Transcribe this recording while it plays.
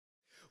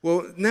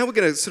Well, now we're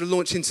going to sort of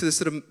launch into the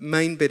sort of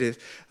main bit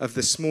of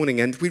this morning,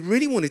 and we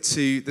really wanted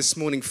to, this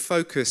morning,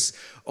 focus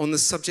on the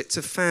subject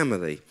of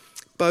family,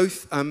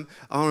 both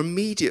our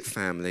immediate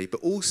family,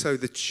 but also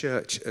the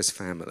church as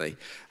family.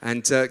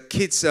 And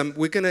kids,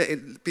 we're going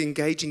to be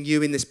engaging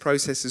you in this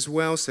process as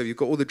well, so you've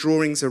got all the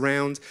drawings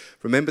around.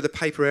 Remember the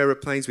paper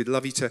aeroplanes. We'd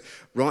love you to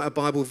write a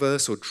Bible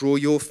verse or draw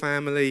your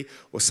family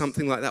or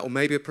something like that, or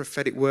maybe a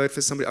prophetic word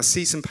for somebody. I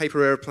see some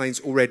paper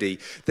aeroplanes already.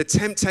 The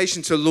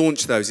temptation to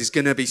launch those is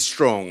going to be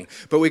strong,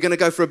 but we're going to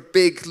go for a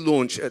big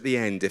launch at the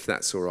end, if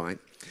that's all right.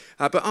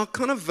 But our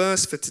kind of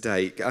verse for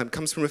today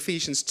comes from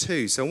Ephesians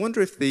 2. So I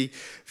wonder if the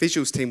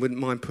visuals team wouldn't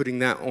mind putting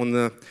that on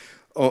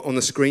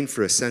the screen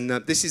for us. And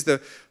this is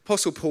the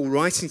Apostle Paul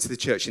writing to the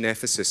church in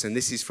Ephesus, and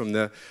this is from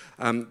the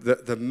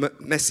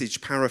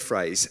Message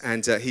paraphrase.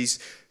 And he's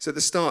so at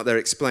the start there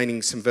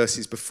explaining some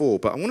verses before,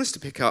 but I want us to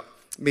pick up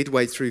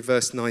midway through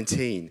verse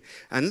 19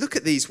 and look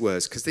at these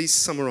words, because these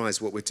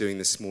summarize what we're doing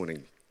this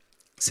morning.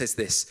 It says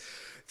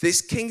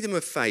this kingdom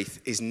of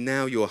faith is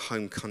now your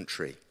home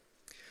country.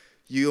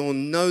 You're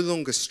no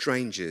longer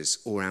strangers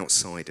or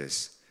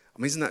outsiders. I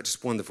mean, isn't that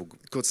just wonderful?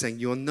 God's saying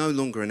you're no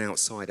longer an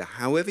outsider.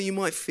 However you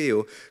might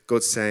feel,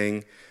 God's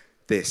saying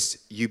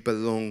this: you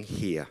belong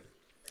here.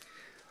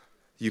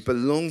 You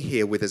belong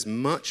here with as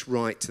much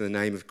right to the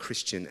name of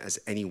Christian as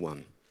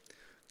anyone.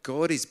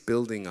 God is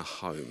building a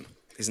home.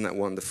 Isn't that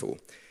wonderful?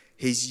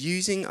 He's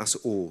using us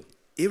all,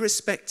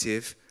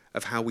 irrespective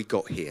of how we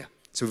got here.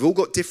 So we've all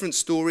got different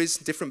stories,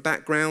 different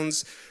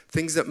backgrounds,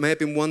 things that may have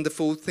been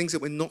wonderful, things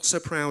that we're not so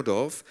proud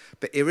of,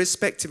 but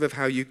irrespective of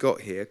how you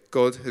got here,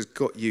 God has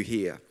got you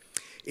here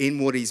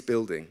in what he's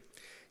building.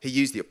 He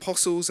used the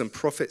apostles and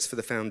prophets for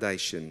the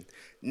foundation.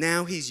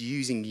 Now he's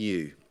using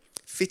you,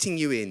 fitting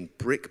you in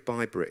brick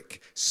by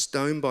brick,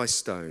 stone by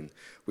stone,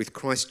 with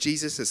Christ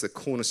Jesus as the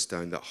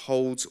cornerstone that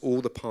holds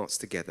all the parts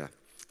together.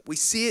 We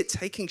see it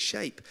taking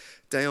shape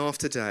day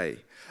after day,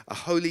 a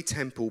holy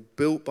temple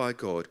built by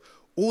God.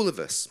 All of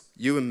us,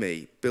 you and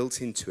me,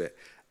 built into it,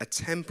 a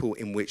temple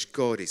in which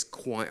God is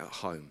quite at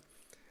home.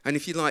 And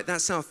if you like,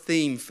 that's our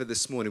theme for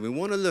this morning. We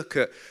want to look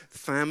at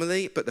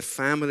family, but the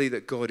family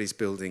that God is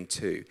building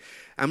too.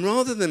 And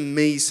rather than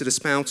me sort of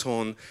spout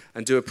on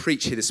and do a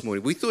preach here this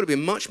morning, we thought it'd be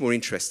much more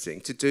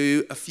interesting to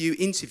do a few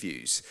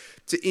interviews,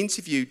 to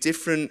interview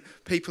different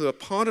people who are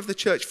part of the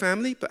church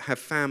family, but have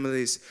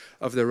families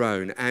of their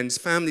own. And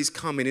families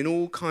come in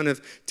all kind of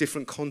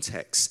different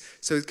contexts.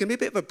 So there's going to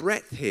be a bit of a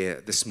breadth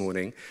here this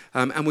morning.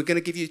 And we're going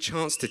to give you a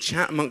chance to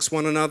chat amongst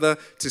one another,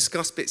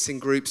 discuss bits in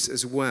groups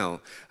as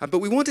well. But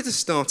we wanted to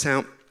start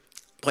out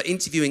by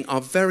interviewing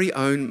our very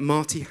own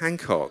Marty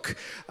Hancock.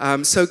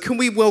 So can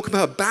we welcome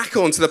her back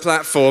onto the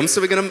platform? So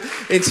we're going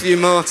to interview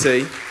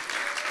Marty.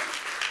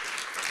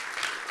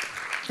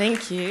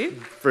 Thank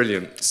you.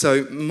 Brilliant.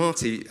 So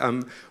Marty,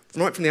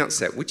 right from the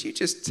outset, would you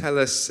just tell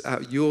us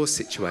your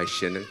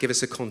situation and give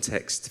us a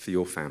context for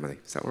your family?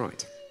 Is that all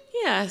right?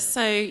 Yeah,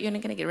 so you're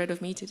not going to get rid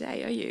of me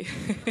today, are you?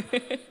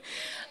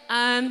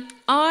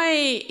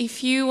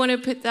 If you want to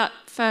put that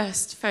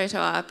first photo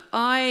up,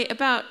 I,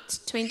 about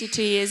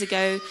 22 years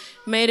ago,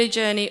 made a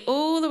journey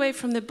all the way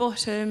from the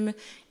bottom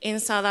in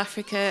South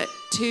Africa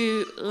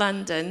to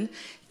London,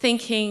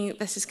 thinking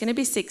this is going to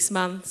be 6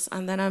 months,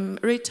 and then I'm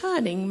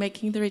returning,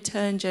 making the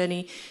return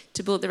journey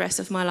to build the rest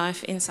of my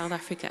life in South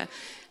Africa.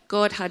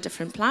 God had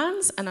different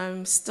plans, and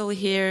I'm still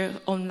here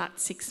on that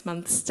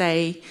 6-month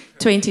stay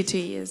 22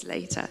 years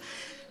later.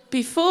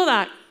 Before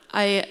that,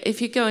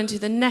 if you go into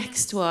the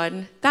next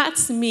one,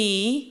 that's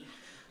me.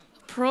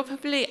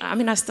 Probably, I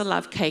mean, I still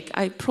love cake.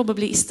 I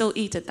probably still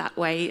eat it that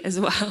way as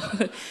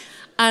well.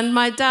 And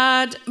my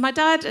dad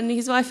and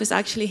his wife is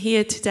actually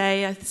here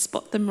today. I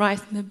spot them right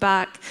in the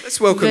back. Let's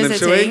welcome them,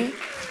 shall we?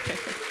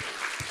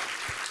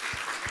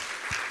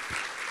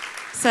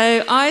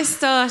 So I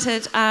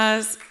started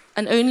as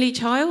an only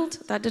child.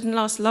 That didn't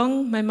last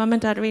long. My mum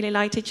and dad really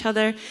liked each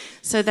other,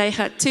 so they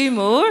had 2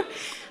 more.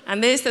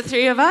 And there's the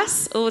 3 of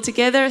us all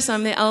together, so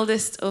I'm the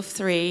eldest of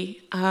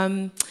 3.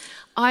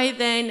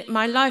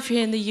 My life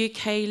here in the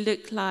UK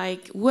looked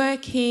like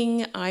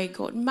working. I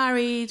got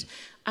married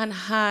and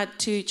had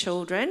 2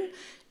 children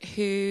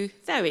who,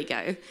 there we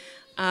go.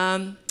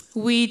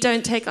 We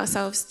don't take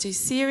ourselves too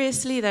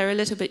seriously. They're a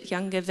little bit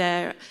younger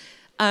there.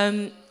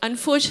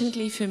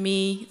 Unfortunately for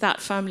me,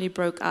 that family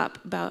broke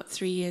up about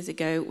 3 years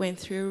ago, went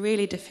through a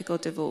really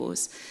difficult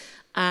divorce.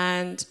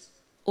 And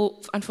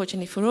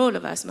unfortunately for all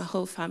of us, my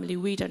whole family,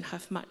 we don't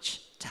have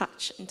much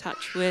touch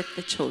with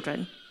the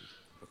children.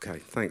 Okay,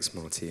 thanks,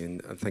 Marty,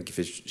 and thank you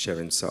for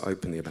sharing so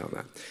openly about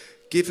that.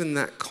 Given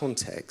that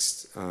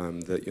context,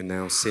 that you're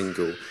now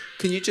single,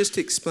 can you just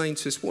explain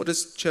to us, what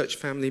does church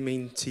family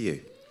mean to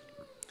you?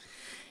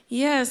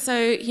 Yeah,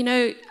 so,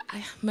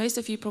 most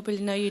of you probably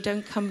know you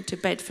don't come to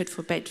Bedford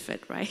for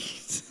Bedford,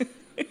 right?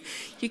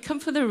 You come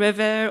for the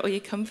river, or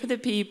you come for the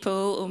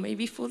people, or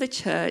maybe for the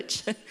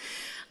church.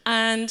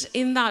 And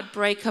in that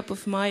breakup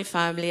of my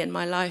family and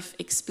my life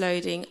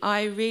exploding,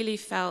 I really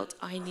felt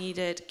I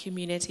needed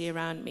community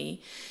around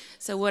me.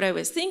 So what I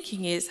was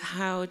thinking is,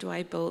 how do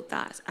I build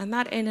that? And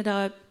that ended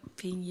up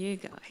being you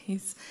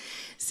guys.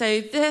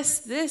 So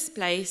this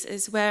place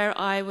is where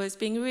I was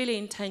being really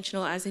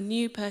intentional as a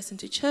new person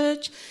to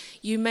church.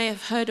 You may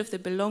have heard of the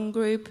Belong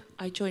group.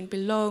 I joined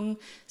Belong,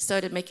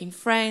 started making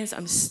friends.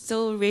 I'm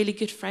still really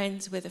good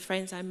friends with the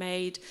friends I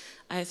made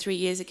 3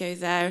 years ago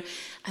there.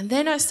 And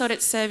then I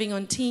started serving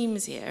on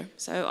teams here.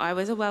 So I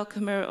was a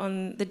welcomer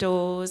on the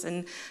doors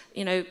and,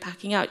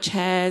 packing out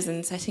chairs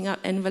and setting up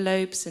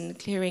envelopes and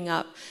clearing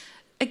up.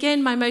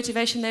 Again, my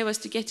motivation there was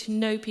to get to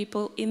know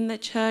people in the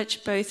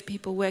church, both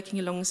people working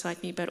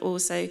alongside me, but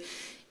also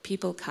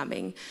people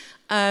coming.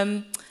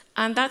 And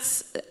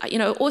that's,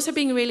 also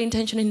being really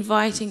intentional,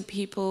 inviting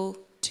people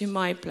to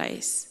my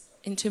place,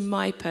 into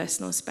my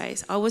personal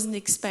space. I wasn't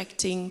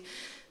expecting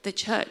the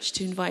church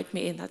to invite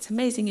me in. That's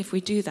amazing if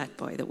we do that,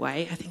 by the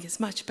way. I think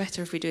it's much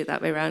better if we do it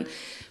that way around.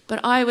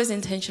 But I was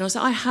intentional.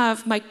 So I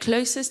have my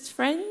closest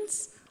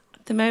friends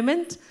at the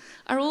moment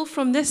are all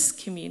from this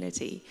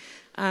community.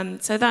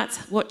 So that's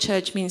what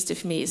church means to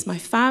me. It's my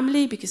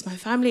family, because my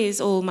family is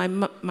all,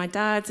 my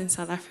dad's in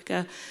South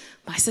Africa,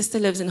 my sister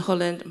lives in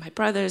Holland, my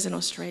brother's in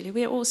Australia.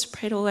 We're all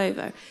spread all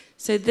over.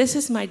 So this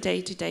is my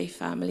day-to-day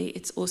family.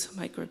 It's also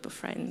my group of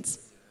friends.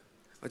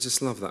 I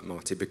just love that,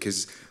 Marty,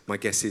 because my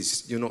guess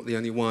is you're not the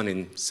only one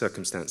in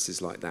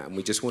circumstances like that. And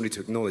we just wanted to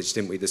acknowledge,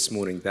 didn't we, this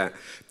morning, that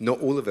not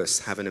all of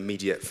us have an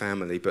immediate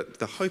family, but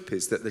the hope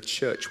is that the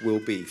church will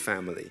be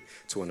family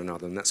to one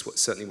another. And that's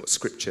certainly what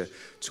Scripture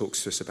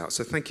talks to us about.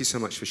 So thank you so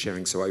much for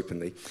sharing so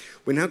openly.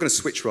 We're now going to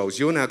switch roles.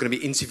 You're now going to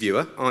be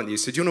interviewer, aren't you?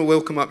 So do you want to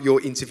welcome up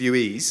your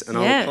interviewees? And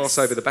I'll pass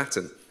over the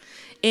baton.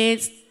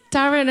 It's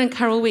Darren and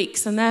Carol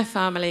Weeks and their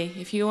family.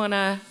 If you want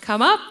to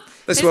come up,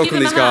 let's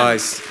welcome these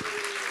guys.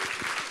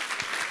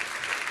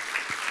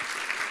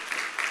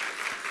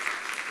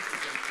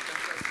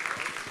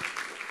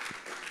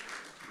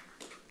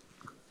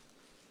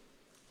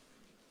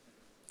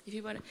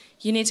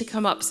 If you need to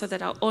come up so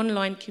that our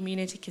online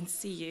community can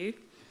see you.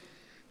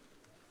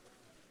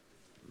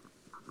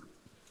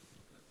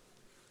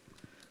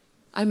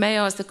 I may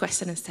ask the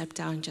question and step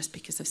down just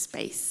because of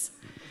space.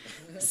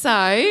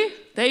 So,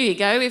 there you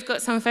go. We've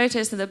got some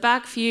photos in the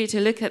back for you to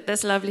look at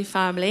this lovely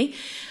family.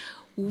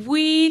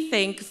 We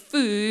think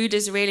food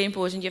is really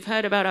important. You've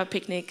heard about our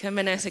picnic a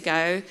minute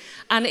ago.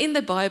 And in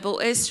the Bible,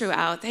 is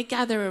throughout, they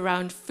gather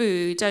around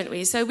food, don't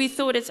we? So we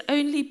thought it's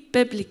only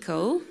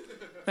biblical,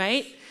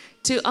 right,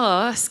 to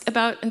ask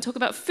about and talk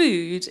about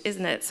food,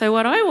 isn't it? So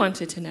what I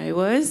wanted to know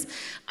was,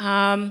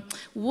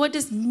 what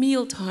does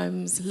meal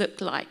times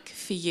look like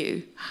for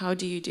you? How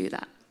do you do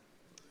that?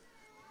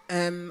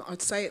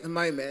 I'd say at the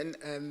moment,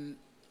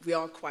 we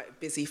are quite a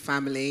busy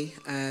family.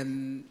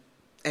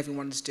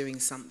 Everyone's doing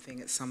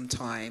something at some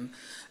time.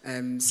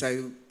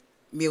 So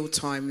meal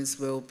times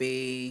will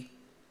be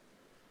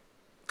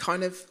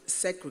kind of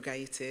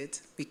segregated.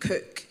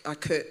 I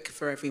cook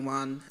for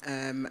everyone,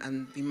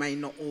 and we may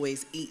not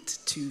always eat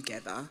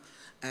together,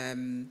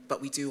 but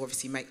we do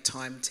obviously make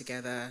time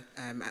together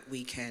at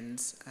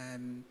weekends.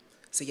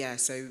 So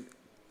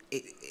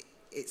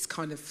it's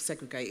kind of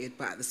segregated,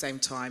 but at the same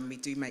time, we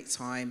do make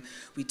time.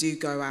 We do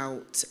go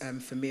out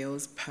for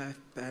meals,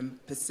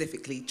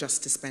 specifically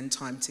just to spend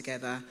time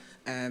together.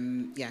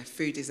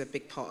 Food is a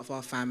big part of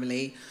our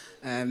family.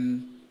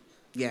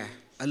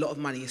 A lot of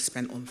money is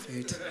spent on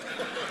food.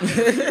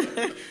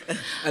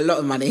 A lot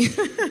of money.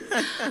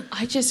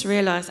 I just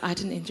realised I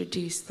didn't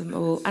introduce them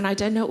all, and I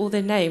don't know all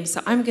their names,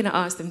 so I'm going to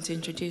ask them to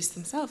introduce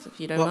themselves, if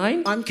you don't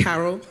mind. I'm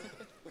Carol.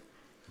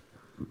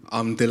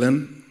 I'm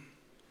Dylan.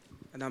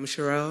 And I'm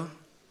Sherelle.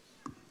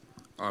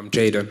 I'm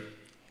Jaden.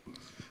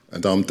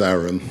 And I'm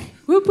Darren.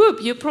 Whoop,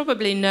 whoop. You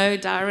probably know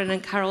Darren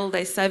and Carol.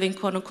 They're serving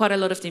quite a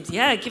lot of teams.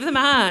 Yeah, give them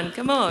a hand.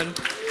 Come on.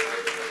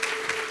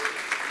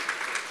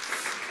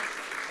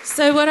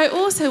 So what I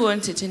also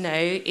wanted to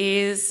know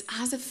is,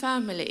 as a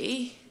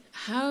family,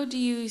 how do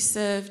you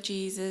serve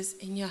Jesus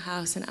in your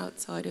house and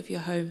outside of your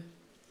home?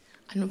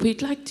 And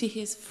we'd like to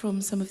hear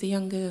from some of the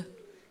younger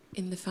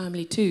in the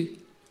family too.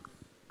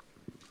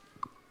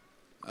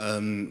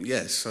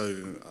 Outside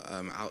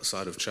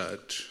of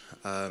church,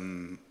 I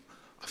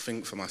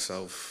think for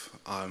myself,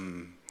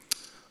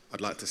 I'd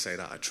like to say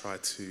that I try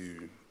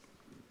to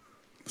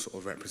sort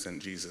of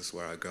represent Jesus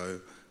where I go.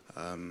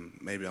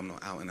 Maybe I'm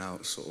not out and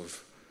out sort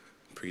of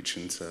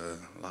preaching to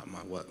like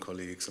my work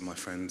colleagues and my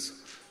friends,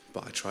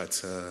 but I try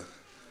to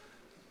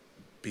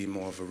be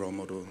more of a role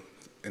model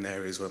in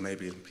areas where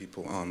maybe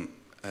people aren't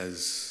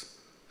as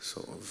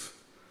sort of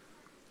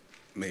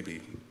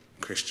maybe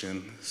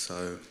Christian.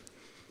 So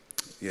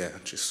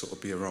just sort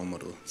of be a role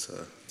model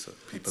to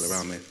people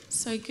around me.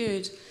 So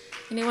good.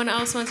 Anyone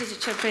else wanted to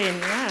chip in?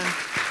 Yeah.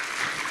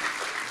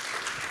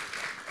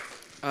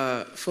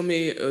 For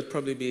me, it would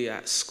probably be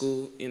at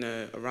school,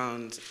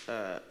 around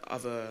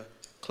other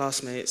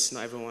classmates.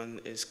 Not everyone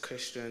is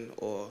Christian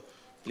or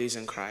believes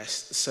in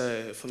Christ.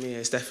 So for me,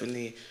 it's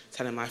definitely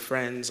telling my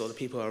friends or the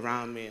people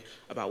around me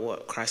about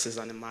what Christ has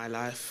done in my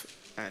life,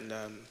 and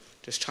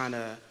just trying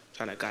to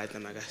guide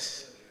them, I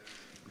guess.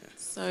 Yeah.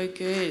 So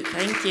good.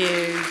 Thank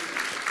you.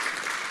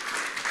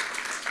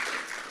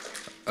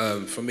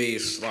 For me,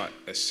 it's like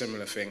a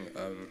similar thing.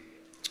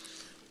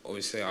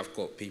 obviously I've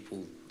got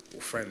people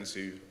or friends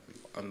who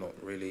are not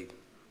really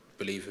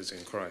believers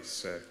in Christ.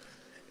 So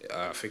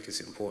I think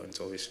it's important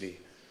to obviously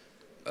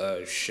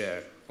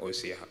share,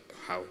 obviously,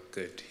 how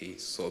good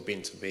he's sort of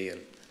been to me,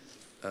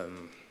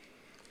 and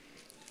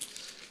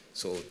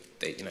sort of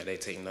they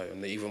take note,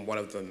 and even one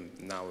of them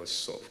now is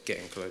sort of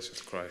getting closer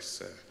to Christ.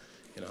 So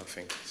I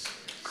think it's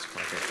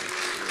quite good.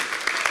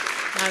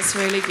 That's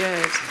really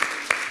good.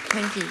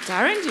 Thank you.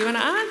 Darren, do you want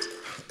to add?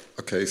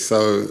 Okay,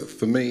 so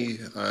for me,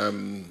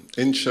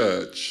 in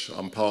church,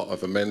 I'm part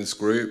of a men's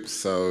group,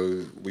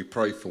 so we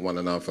pray for one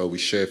another, we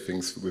share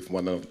things with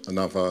one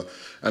another,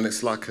 and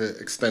it's like an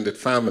extended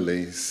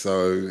family.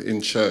 So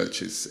in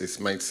church, it's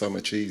made so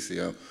much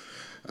easier.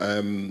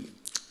 At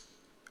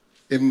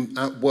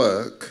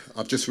work,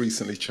 I've just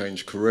recently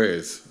changed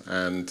careers,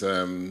 and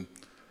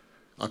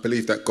I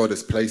believe that God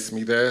has placed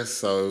me there.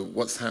 So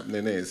what's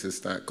happening is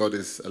that God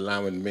is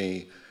allowing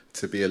me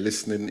to be a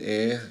listening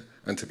ear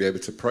and to be able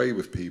to pray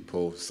with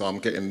people. So I'm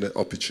getting the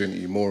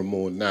opportunity more and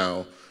more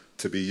now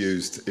to be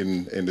used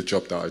in the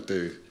job that I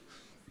do.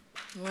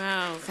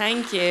 Wow,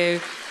 thank you.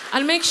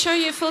 I'll make sure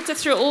you filter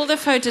through all the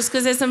photos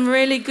because there's some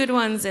really good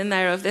ones in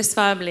there of this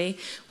family.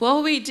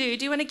 While we do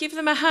you want to give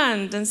them a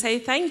hand and say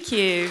thank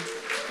you?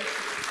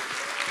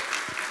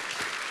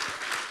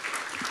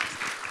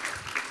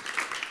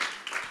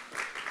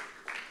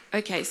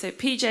 Okay, so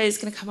PJ is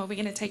going to come up. We're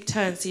going to take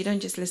turns so you don't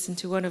just listen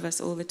to one of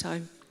us all the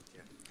time.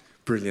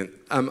 Brilliant.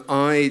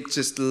 I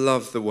just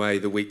love the way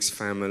the Weeks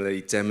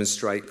family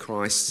demonstrate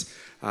Christ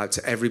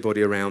to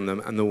everybody around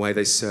them and the way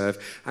they serve.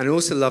 And I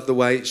also love the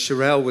way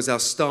Sherelle was our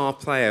star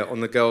player on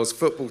the girls'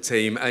 football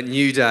team at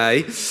New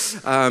Day.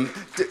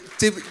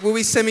 Were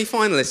we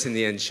semi-finalists in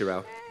the end,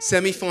 Sherelle?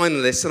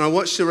 Semi-finalists, and I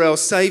watched Sherelle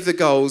save the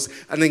goals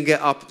and then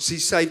get up. She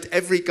saved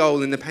every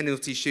goal in the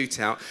penalty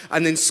shootout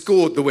and then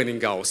scored the winning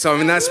goal. So, I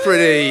mean, that's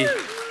pretty...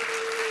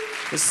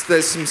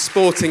 There's some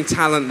sporting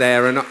talent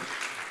there, and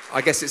I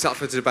guess it's up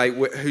for debate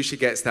who she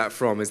gets that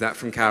from. Is that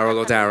from Carol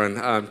or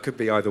Darren? Could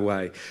be either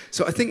way.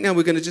 So I think now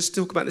we're going to just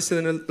talk about this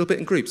in a little bit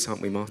in groups,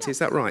 aren't we, Marty? Is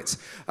that right?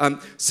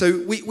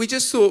 So we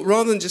just thought,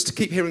 rather than just to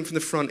keep hearing from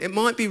the front, it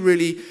might be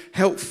really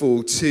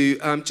helpful to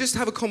just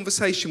have a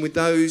conversation with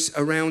those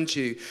around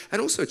you,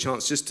 and also a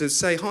chance just to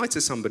say hi to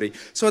somebody.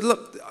 So I'd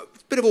love a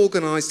bit of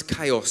organised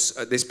chaos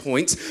at this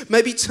point.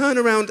 Maybe turn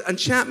around and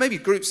chat, maybe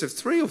groups of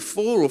 3 or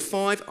 4 or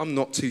 5. I'm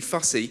not too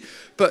fussy.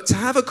 But to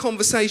have a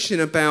conversation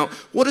about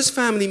what does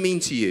family mean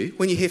to you?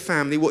 When you hear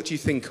family, what do you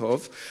think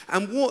of?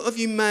 And what have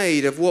you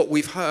made of what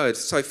we've heard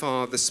so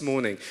far this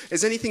morning?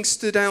 Has anything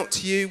stood out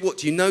to you? What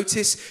do you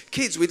notice?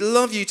 Kids, we'd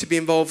love you to be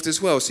involved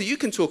as well. So you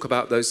can talk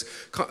about those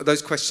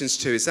questions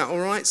too. Is that all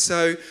right?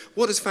 So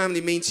what does family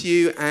mean to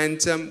you?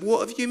 And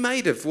what have you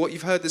made of what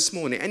you've heard this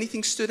morning?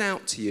 Anything stood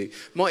out to you?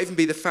 Might even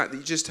be the fact that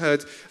you just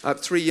heard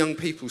 3 young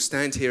people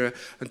stand here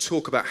and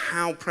talk about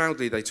how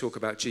proudly they talk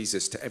about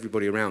Jesus to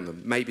everybody around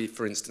them. Maybe,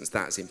 for instance,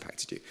 that has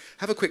impacted you.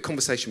 Have a quick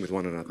conversation with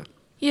one another.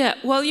 Yeah,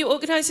 while you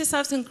organise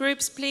yourselves in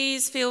groups,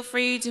 please feel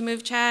free to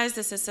move chairs.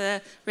 This is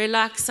a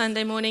relaxed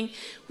Sunday morning.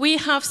 We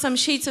have some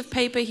sheets of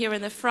paper here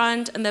in the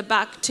front and the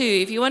back too.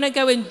 If you want to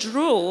go and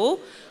draw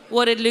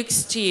what it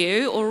looks to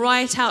you or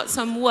write out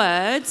some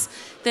words,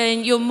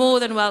 then you're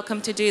more than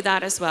welcome to do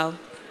that as well.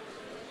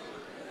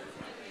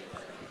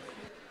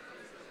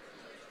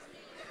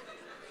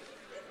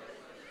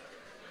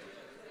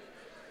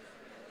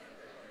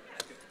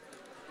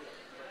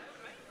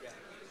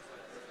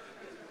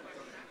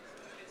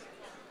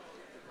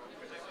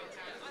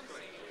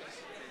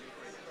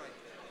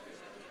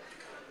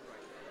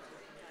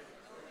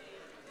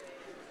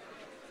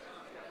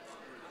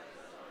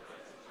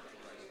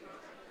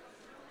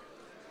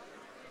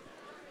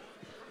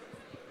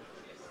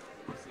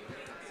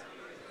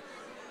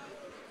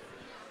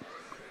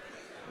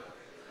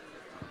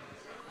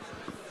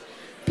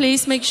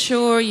 Please make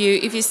sure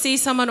if you see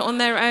someone on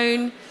their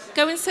own,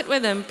 go and sit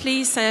with them.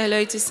 Please say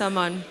hello to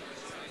someone.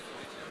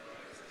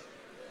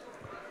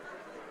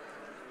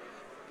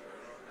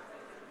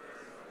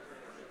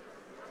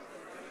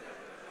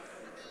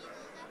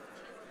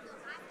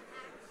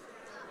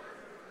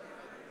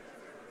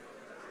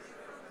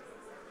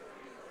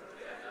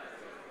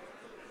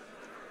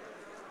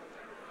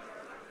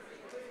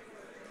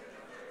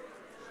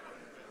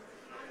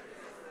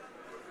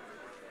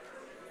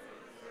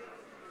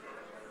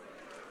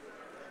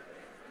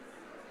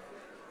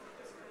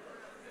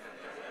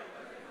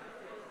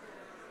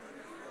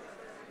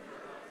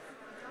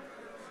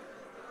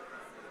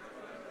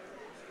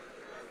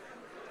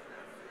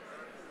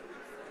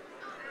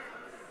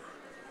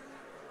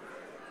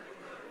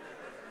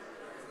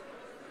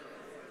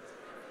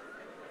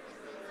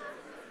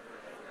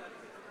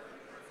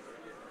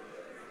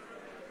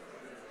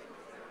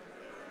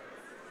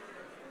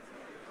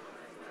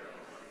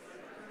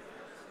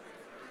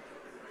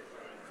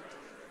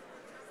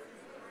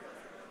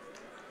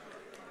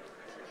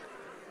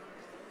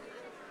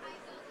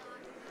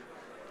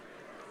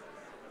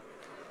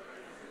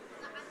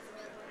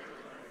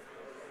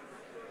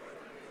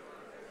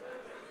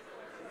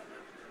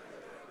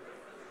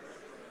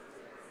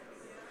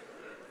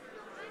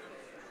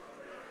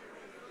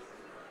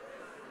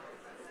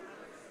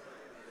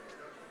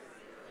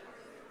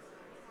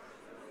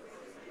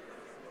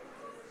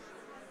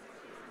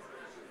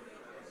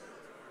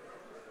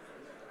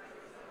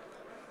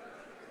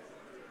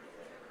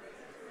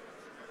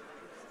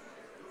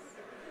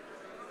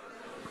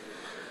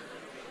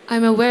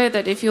 I'm aware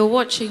that if you're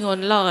watching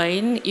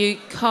online, you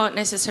can't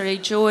necessarily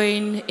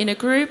join in a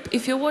group.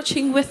 If you're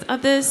watching with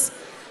others,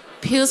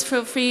 please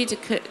feel free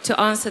to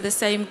answer the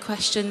same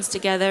questions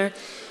together.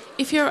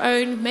 If you're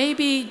own,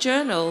 maybe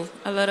journal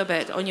a little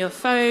bit on your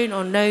phone,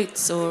 or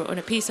notes, or on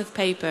a piece of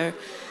paper,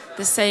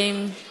 the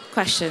same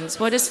questions.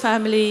 What does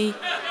family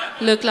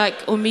look like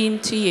or mean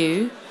to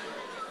you?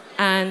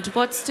 And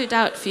what stood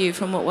out for you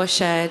from what was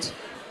shared?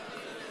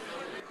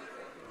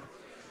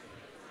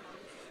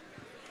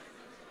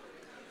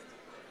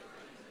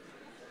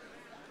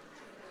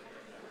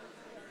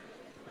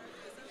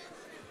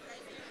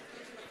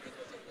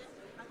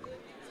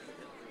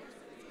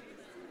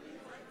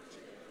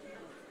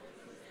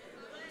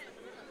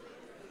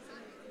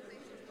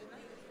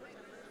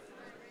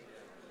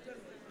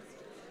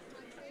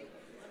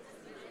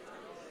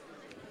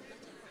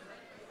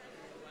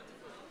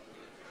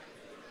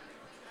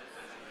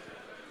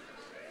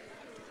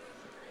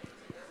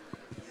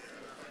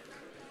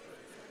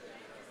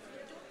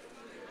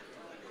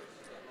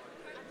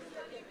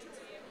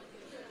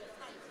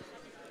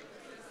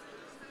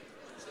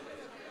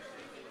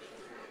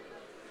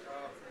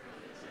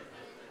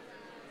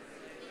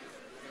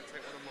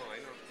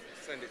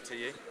 Send it to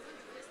you.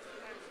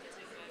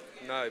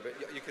 No, but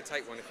you could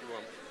take one if you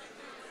want.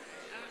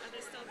 Are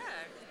they still there?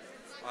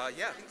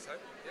 Yeah, I think so.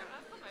 Yeah.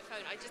 I've got my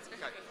phone. I just don't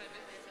have my phone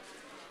with me.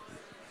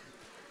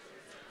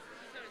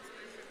 About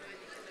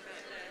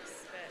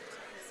this, but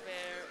because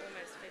we're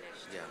almost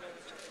finished. Yeah.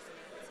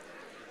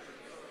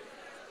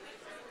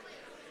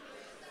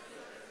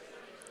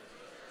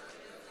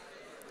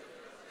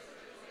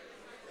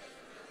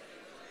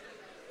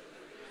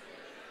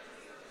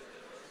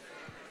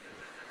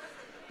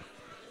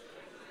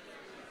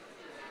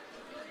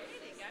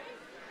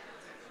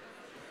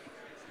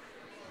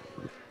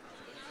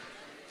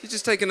 You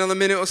just take another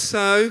minute or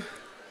so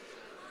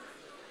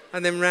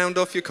and then round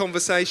off your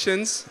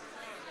conversations.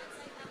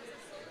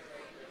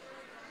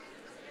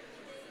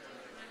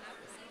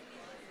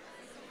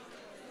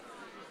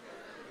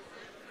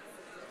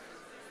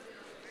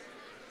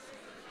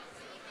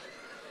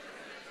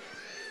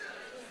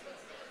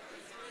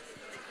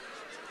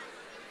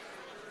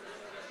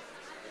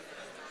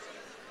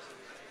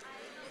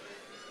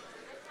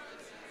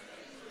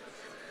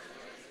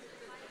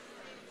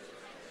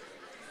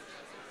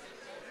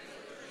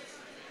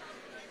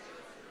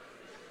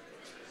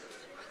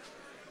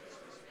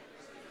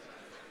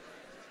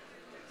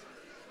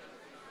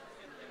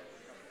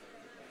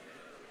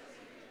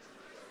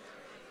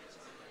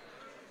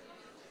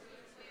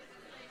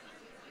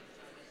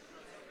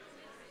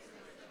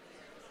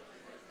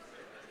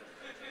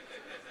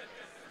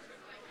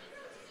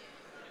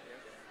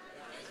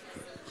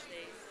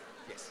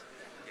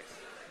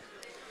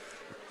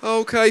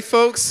 Okay,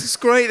 folks, it's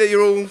great that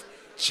you're all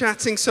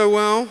chatting so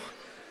well.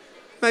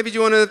 Maybe do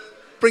you want to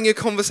bring your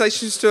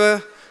conversations to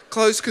a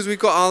close because we've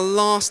got our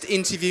last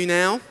interview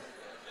now.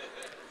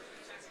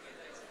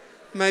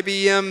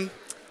 Maybe if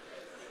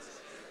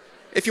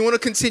you want to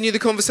continue the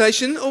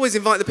conversation, always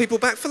invite the people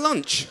back for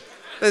lunch.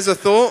 There's a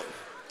thought.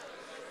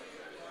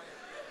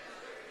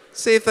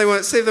 See if they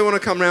want to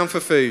come round for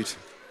food.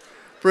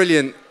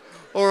 Brilliant.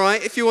 All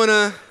right, if you want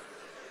to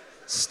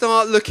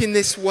start looking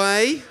this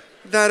way,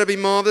 that'll be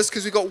marvellous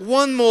because we've got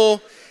one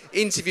more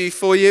interview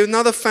for you.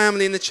 Another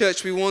family in the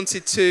church we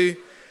wanted to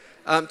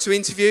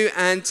interview,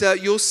 and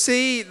you'll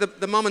see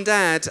the mum and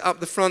dad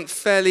up the front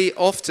fairly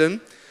often.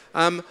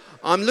 I'm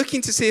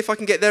looking to see if I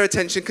can get their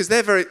attention because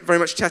they're very, very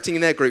much chatting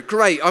in their group.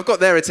 Great, I've got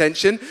their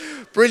attention.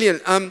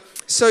 Brilliant.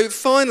 So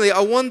finally,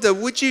 I wonder,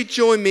 would you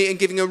join me in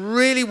giving a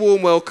really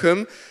warm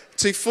welcome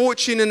to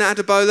Fortune and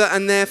Adebola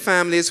and their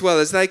family as well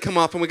as they come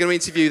up and we're going to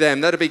interview them.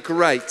 That'd be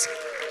great.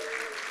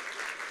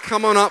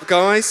 Come on up,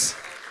 guys.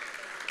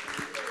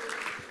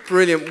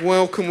 Brilliant.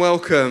 Welcome,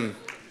 welcome.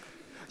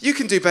 You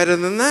can do better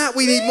than that.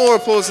 We need more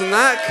applause than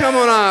that. Come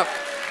on up.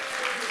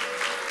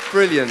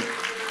 Brilliant.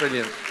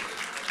 Brilliant.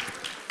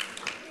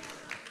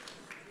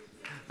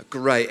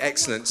 Great.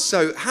 Excellent.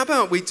 So how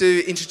about we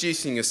do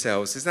introducing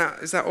yourselves? Is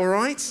that all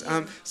right?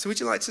 So would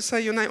you like to say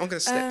your name? I'm going to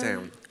step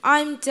down.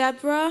 I'm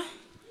Deborah.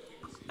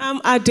 I'm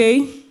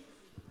Ade.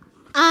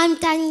 I'm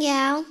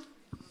Danielle.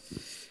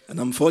 And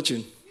I'm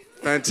Fortune.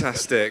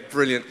 Fantastic.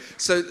 Brilliant.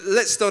 So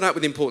let's start out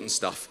with important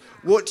stuff.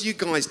 What do you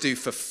guys do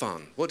for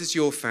fun? What does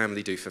your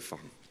family do for fun?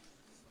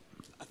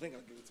 I think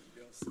I'll give it to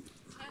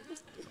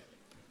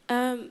the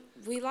girls.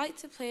 We like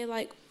to play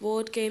like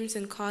board games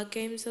and card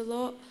games a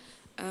lot.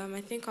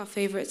 I think our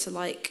favourites are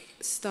like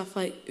stuff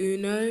like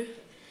Uno.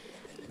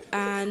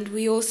 And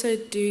we also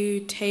do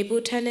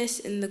table tennis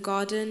in the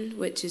garden,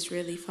 which is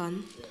really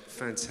fun.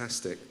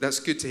 Fantastic. That's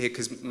good to hear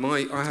because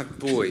I have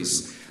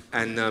boys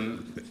and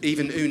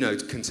even Uno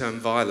can turn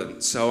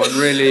violent. So I'm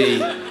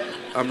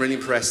really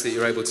impressed that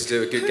you're able to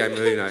do a good game of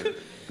Uno.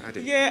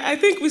 Addy. Yeah, I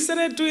think we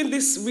started doing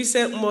this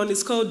recent month.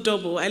 It's called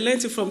Double. I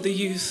learned it from the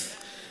youth.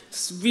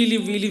 It's really,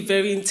 really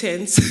very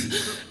intense.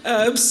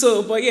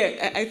 But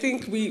yeah, I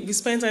think we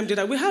spend time doing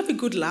that. We have a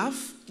good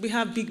laugh. We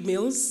have big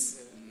meals.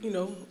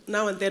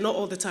 now and then, not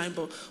all the time,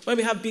 but when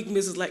we have big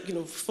meals, it's like,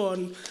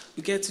 fun,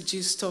 we get to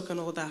just talk and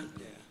all that.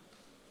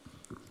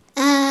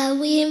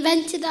 We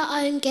invented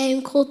our own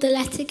game called the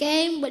letter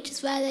game, which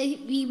is where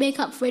we make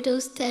up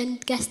riddles to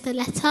guess the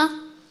letter.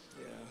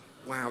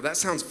 Wow, that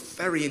sounds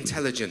very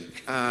intelligent.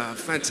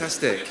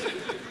 Fantastic.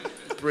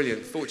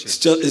 Brilliant. Fortune.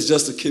 It's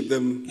just to keep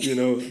them,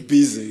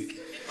 busy.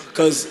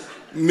 Because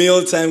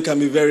mealtime can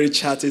be very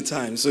chatty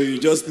time. So you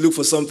just look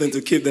for something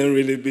to keep them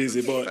really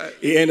busy. But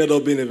it ended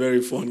up being a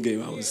very fun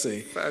game, I would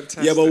say.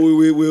 Fantastic. Yeah, but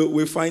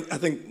we find, I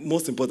think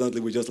most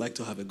importantly, we just like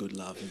to have a good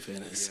laugh, in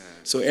fairness. Yeah.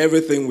 So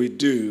everything we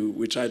do,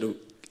 we try to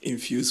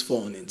infuse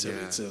fun into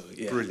it. So,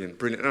 yeah. Brilliant,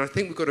 brilliant. And I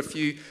think we've got a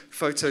few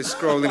photos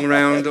scrolling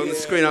around on the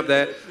screen up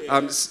there.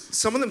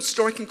 Some of them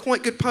striking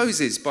quite good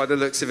poses by the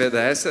looks of it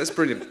there, so that's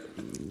brilliant.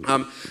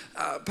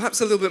 Perhaps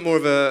a little bit more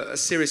of a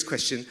serious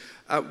question.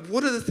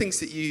 What are the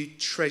things that you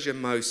treasure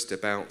most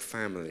about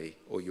family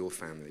or your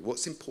family?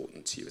 What's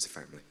important to you as a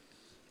family?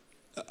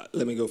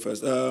 Let me go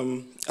first.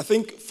 I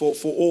think for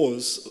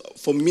us,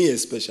 for me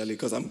especially,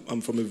 because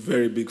I'm from a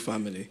very big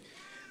family,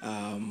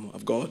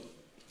 I've got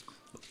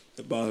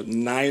about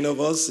 9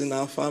 of us in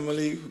our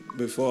family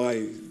before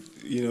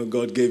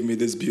God gave me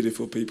these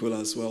beautiful people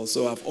as well.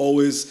 So I've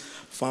always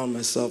found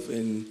myself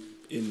in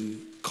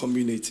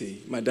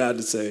community. My dad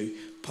is a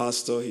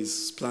pastor.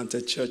 He's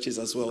planted churches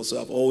as well.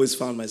 So I've always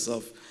found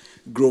myself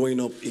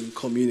growing up in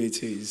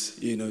communities,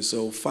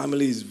 So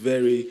family is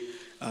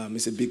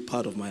it's a big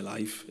part of my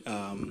life.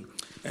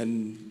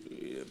 And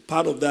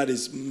part of that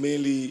is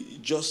mainly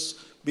just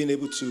being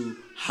able to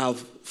have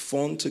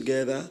fun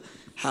together,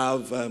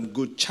 have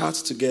good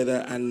chats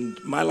together, and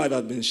my life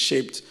has been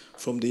shaped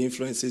from the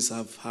influences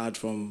I've had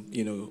from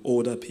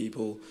older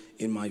people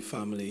in my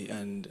family,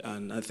 and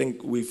I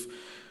think we've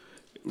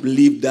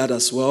lived that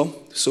as well.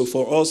 So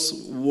for us,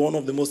 one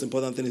of the most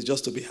important things is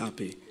just to be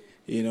happy.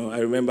 I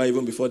remember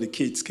even before the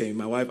kids came,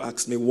 my wife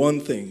asked me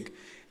one thing,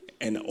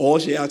 and all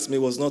she asked me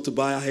was not to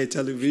buy her a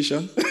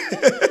television,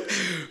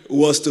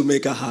 was to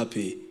make her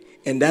happy.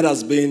 And that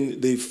has been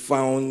the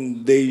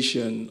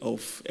foundation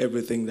of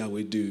everything that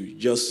we do,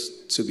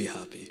 just to be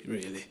happy,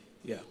 really.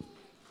 Yeah.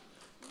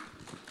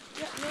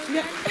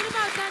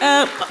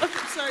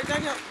 Sorry,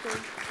 Daniel.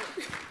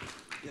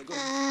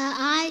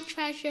 I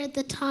treasure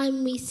the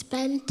time we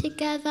spend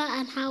together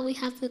and how we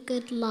have a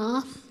good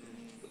laugh.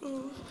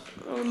 Oh,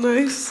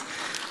 nice.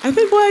 I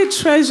think what I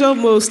treasure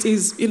most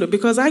is,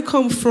 because I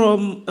come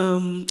from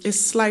a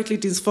slightly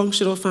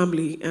dysfunctional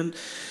family, and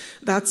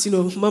that's,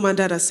 mom and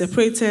dad are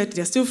separated.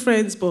 They're still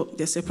friends, but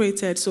they're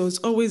separated. So it's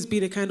always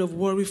been a kind of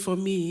worry for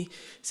me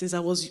since I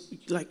was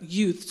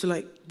youth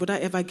to would I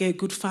ever get a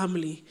good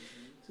family?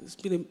 It's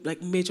been a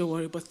major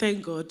worry. But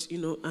thank God,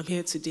 I'm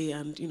here today,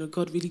 and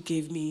God really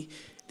gave me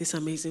this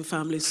amazing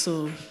family.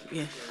 So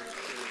yeah.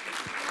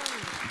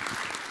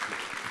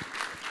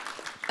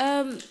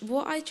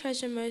 What I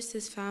treasure most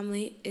as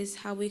family is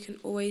how we can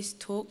always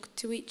talk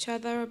to each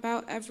other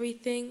about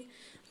everything.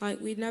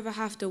 We never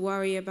have to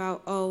worry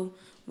about,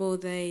 will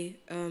they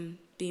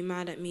be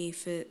mad at me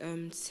for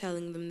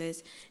telling them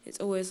this? It's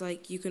always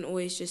you can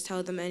always just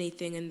tell them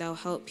anything and they'll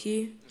help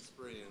you. That's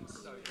brilliant.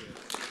 So good.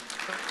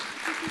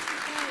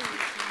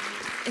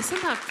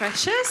 Isn't that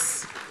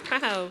precious?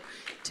 Wow.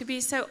 To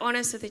be so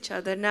honest with each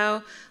other.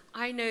 Now,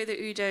 I know the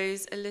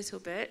Udos a little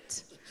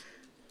bit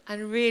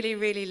and really,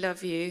 really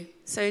love you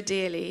so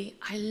dearly.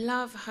 I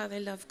love how they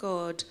love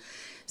God.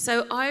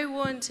 So I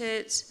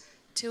wanted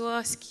to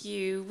ask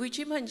you, would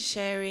you mind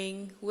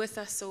sharing with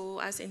us all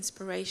as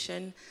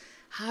inspiration,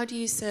 how do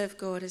you serve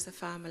God as a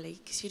family?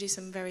 Because you do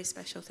some very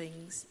special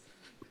things.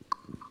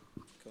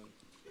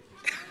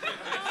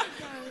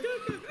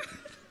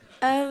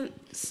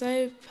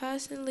 So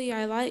personally,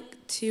 I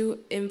like to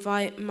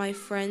invite my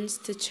friends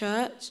to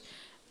church.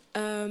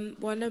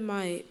 One of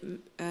my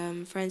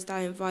friends that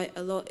I invite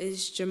a lot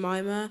is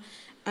Jemima,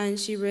 and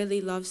she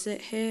really loves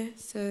it here.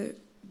 So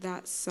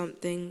that's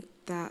something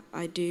that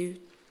I do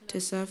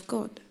to serve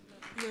God.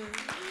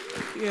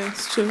 Yeah,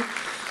 it's true.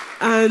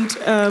 And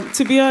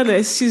to be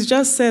honest, she's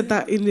just said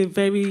that in a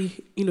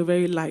very,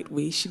 very light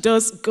way. She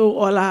does go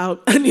all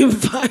out and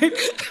invite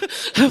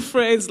her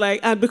friends,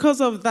 and because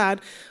of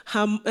that,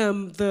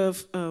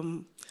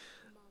 the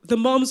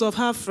moms of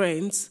her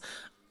friends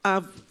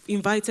have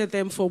invited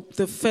them for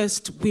the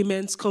first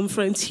women's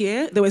conference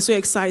here. They were so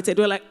excited.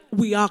 They were like,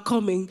 "We are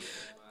coming."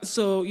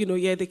 So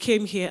they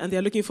came here and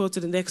they're looking forward to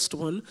the next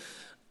one.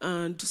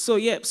 And so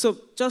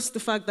just the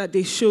fact that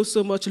they show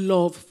so much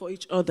love for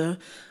each other,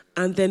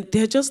 and then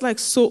they're just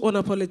so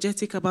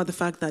unapologetic about the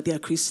fact that they are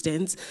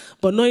Christians,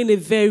 but not in a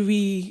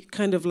very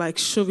kind of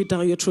shove it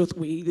down your throat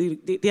way.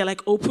 They are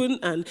open,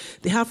 and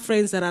they have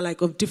friends that are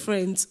of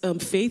different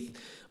faith,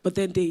 but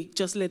then they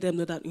just let them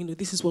know that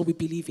this is what we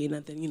believe in,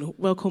 and then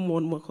welcome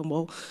one, welcome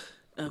all.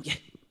 Yeah.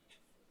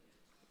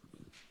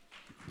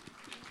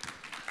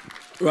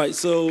 Right.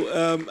 So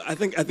I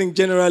think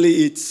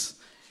generally it's.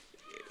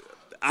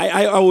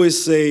 I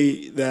always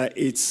say that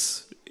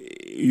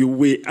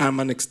I'm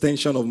an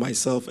extension of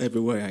myself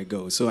everywhere I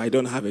go. So I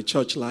don't have a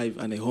church life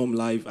and a home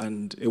life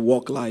and a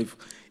work life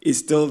it's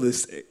still the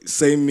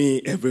same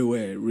me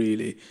everywhere,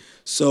 really.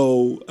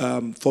 So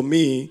for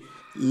me,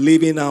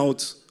 living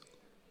out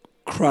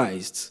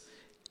Christ,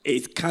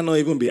 it cannot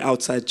even be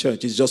outside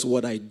church. It's just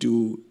what I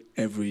do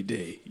every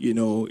day. You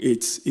know,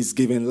 it's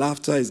giving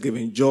laughter, it's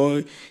giving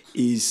joy,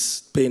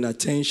 it's paying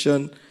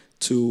attention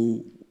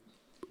to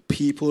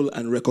people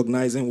and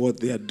recognizing what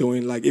they are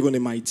doing. Like even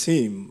in my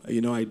team,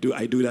 you know, I do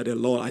that a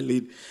lot. I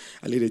lead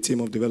a team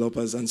of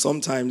developers, and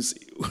sometimes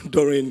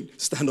during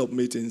stand-up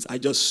meetings, I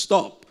just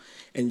stop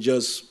and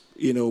just,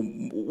 you know,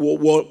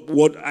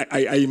 what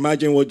I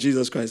imagine what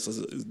Jesus Christ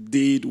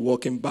did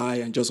walking by,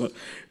 and just,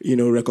 you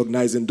know,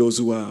 recognizing those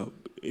who are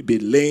a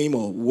bit lame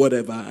or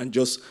whatever, and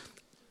just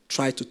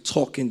try to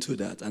talk into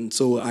that. And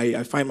so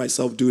I find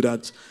myself do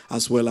that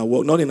as well. I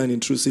work, not in an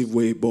intrusive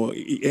way, but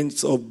it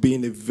ends up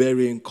being a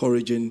very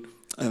encouraging,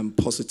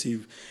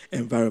 positive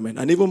environment.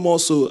 And even more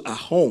so at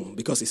home,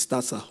 because it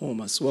starts at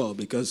home as well,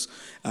 because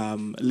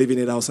living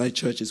it outside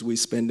church is we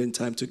spending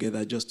time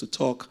together just to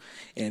talk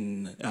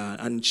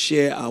and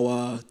share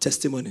our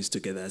testimonies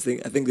together. I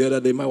think the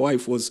other day my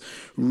wife was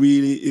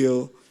really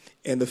ill,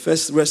 and the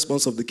first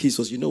response of the kids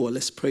was, you know what,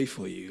 let's pray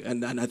for you.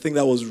 And I think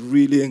that was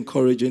really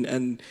encouraging.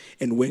 And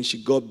when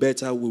she got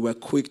better, we were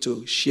quick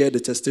to share the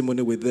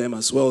testimony with them,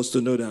 as well as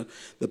to know that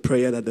the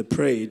prayer that they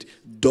prayed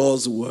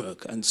does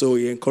work. And so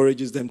he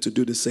encourages them to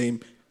do the same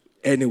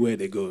anywhere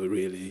they go,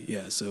 really.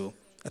 Yeah, so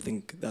I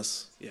think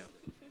that's, yeah.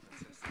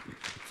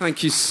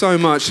 Thank you so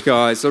much,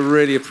 guys. I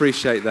really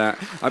appreciate that.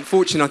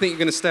 Unfortunately, I think you're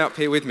going to stay up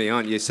here with me,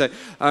 aren't you? So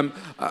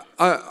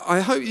I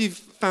hope you've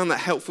found that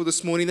helpful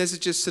this morning. There's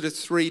just sort of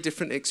three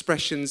different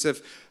expressions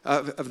of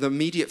the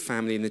immediate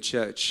family in the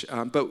church,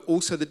 but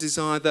also the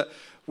desire that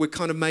we're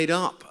kind of made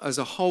up as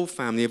a whole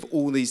family of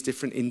all these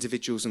different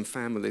individuals and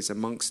families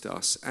amongst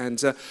us.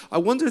 And I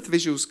wonder if the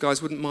visuals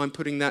guys wouldn't mind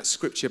putting that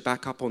scripture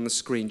back up on the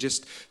screen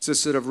just to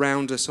sort of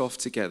round us off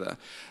together.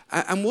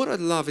 And what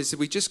I'd love is that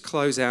we just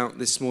close out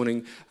this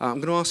morning.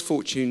 I'm going to ask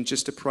Fortune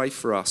just to pray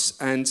for us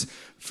and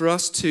for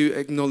us to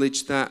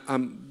acknowledge that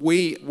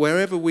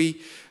wherever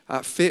we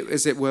fit,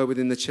 as it were,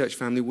 within the church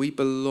family, we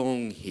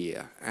belong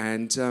here.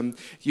 And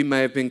you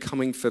may have been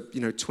coming for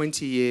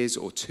 20 years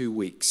or 2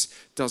 weeks.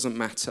 Doesn't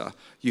matter.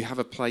 You have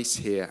a place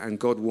here, and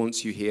God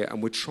wants you here.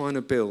 And we're trying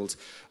to build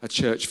a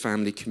church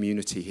family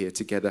community here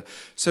together.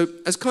 So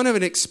as kind of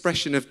an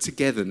expression of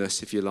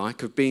togetherness, if you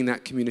like, of being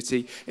that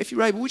community, if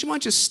you're able, would you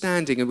mind just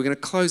standing? And we're going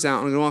to close out.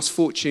 I'm going to ask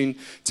Fortune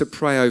to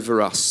pray over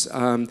us.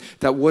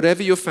 That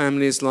whatever your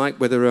family is like,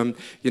 whether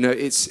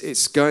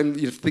it's going,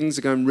 things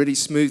are going really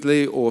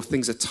smoothly or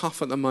things are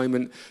tough at the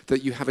moment,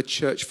 that you have a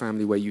church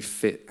family where you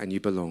fit and you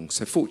belong.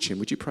 So Fortune,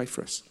 would you pray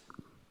for us?